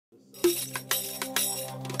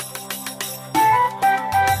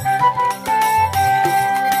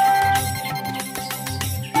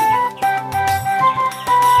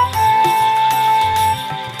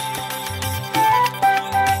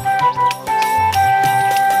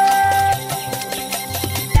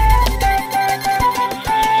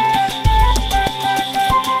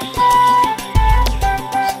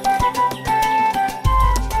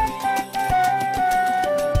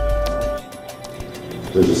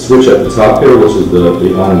switch at the top here, which is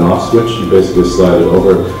the on and off switch. You basically slide it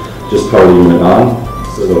over, just power the unit on.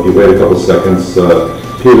 So if you wait a couple seconds,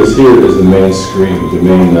 here is the main screen, the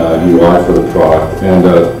main UI for the product. And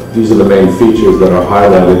these are the main features that are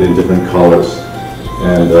highlighted in different colors.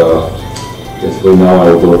 And basically now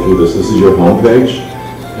I will go through this. This is your home page.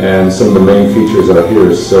 And some of the main features are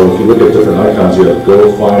here. So if you look at different icons, you have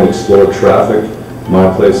Go, Find, Explore, Traffic,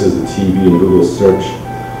 My Places, the TV, and Google Search.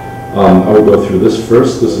 I will go through this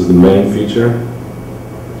first. This is the main feature.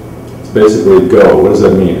 It's basically Go. What does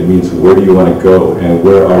that mean? It means where do you want to go and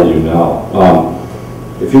where are you now?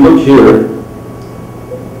 If you look here,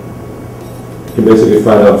 you can basically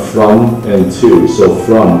find out from and to. So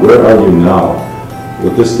from, where are you now?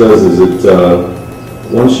 What this does is it,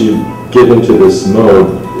 once you get into this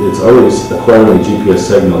mode, it's already acquiring a GPS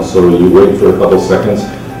signal, so you wait for a couple seconds,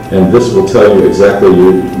 and this will tell you exactly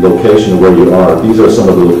your location where you are. These are some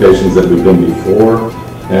of the locations that we've been before,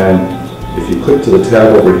 and if you click to the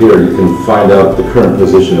tab over here, you can find out the current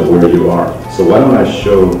position of where you are. So why don't I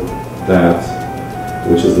show that,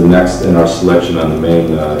 which is the next in our selection on the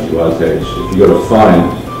main UI page. If you go to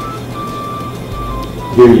Find,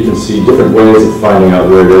 here you can see different ways of finding out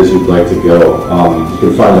where it is you'd like to go. You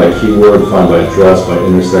can find by keyword, find by address, by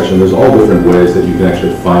intersection. There's all different ways that you can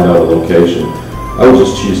actually find out a location. I will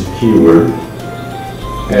just choose keyword.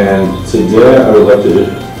 And today I would like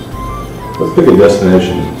to, let's pick a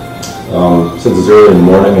destination. Since it's early in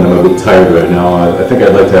the morning and I'm a bit tired right now, I think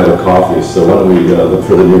I'd like to have a coffee. So why don't we look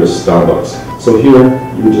for the nearest Starbucks. So here,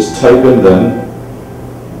 you would just type in then,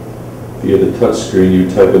 via the touch screen, you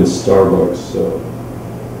type in Starbucks. So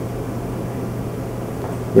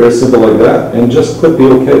very simple like that, and just click the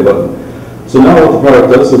OK button. So now what the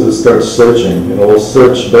product does is it starts searching, and it will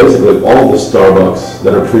search basically all the Starbucks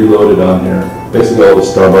that are preloaded on here, basically all the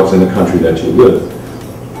Starbucks in the country that you live.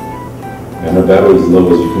 And the battery is low,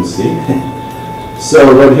 as you can see.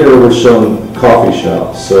 So right here we're shown coffee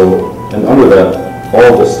shops, so, and under that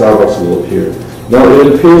all the Starbucks will appear. Now it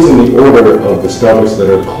appears in the order of the Starbucks that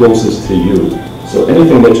are closest to you. So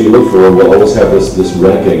anything that you look for will always have this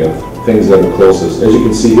ranking of things that are closest. As you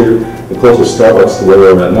can see here, the closest Starbucks to where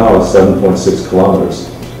we're at now is 7.6 kilometers.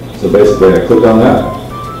 So basically I click on that,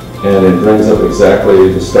 and it brings up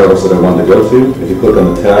exactly the Starbucks that I want to go to. If you click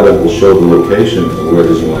on the tab, it will show the location of where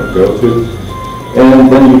it is you want to go to.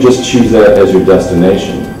 And then you just choose that as your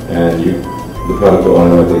destination, and the product will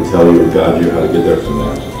automatically tell you or guide you how to get there from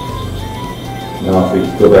there. Now if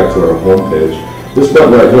we go back to our home page, this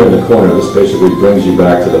button right here in the corner, this basically brings you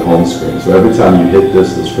back to the home screen. So every time you hit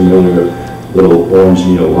this familiar little orange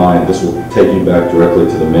Mio line, this will take you back directly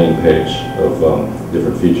to the main page of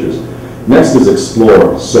different features. Next is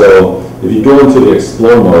Explore. So if you go into the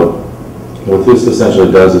Explore mode, what this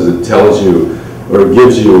essentially does is it tells you, or it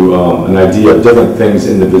gives you an idea of different things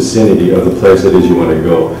in the vicinity of the place it is you want to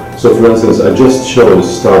go. So for instance, I just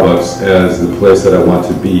chose Starbucks as the place that I want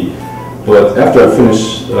to be. But after I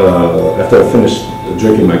finish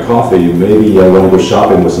drinking my coffee, maybe I want to go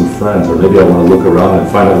shopping with some friends, or maybe I want to look around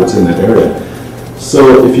and find out what's in that area.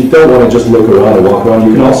 So if you don't want to just look around and walk around,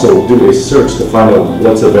 you can also do a search to find out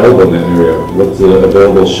what's available in that area, what the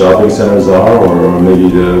available shopping centers are, or maybe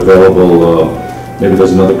the available, maybe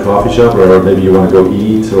there's another coffee shop, or maybe you want to go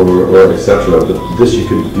eat, or etc. But this you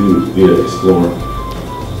could do via Explore.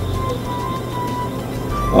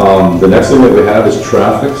 The next thing that we have is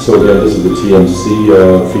traffic. So again, this is the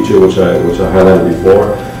TMC feature which I highlighted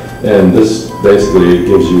before, and this basically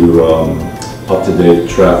gives you up-to-date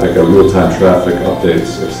traffic, real-time traffic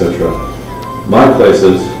updates, etc. My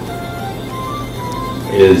Places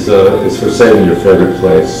is for saving your favorite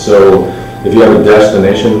place. So if you have a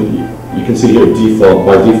destination, you can see here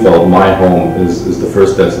by default, my home is the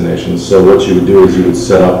first destination. So what you would do is you would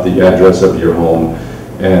set up the address of your home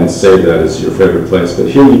and save that as your favorite place. But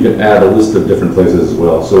here you can add a list of different places as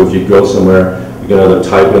well. So if you go somewhere, you can either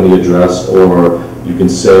type in the address, or you can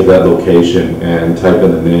save that location and type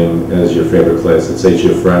in the name as your favorite place. Let's say it's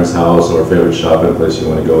your friend's house or a favorite shopping place you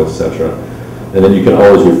want to go, etc. And then you can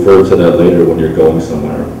always refer to that later when you're going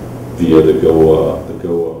somewhere via the Go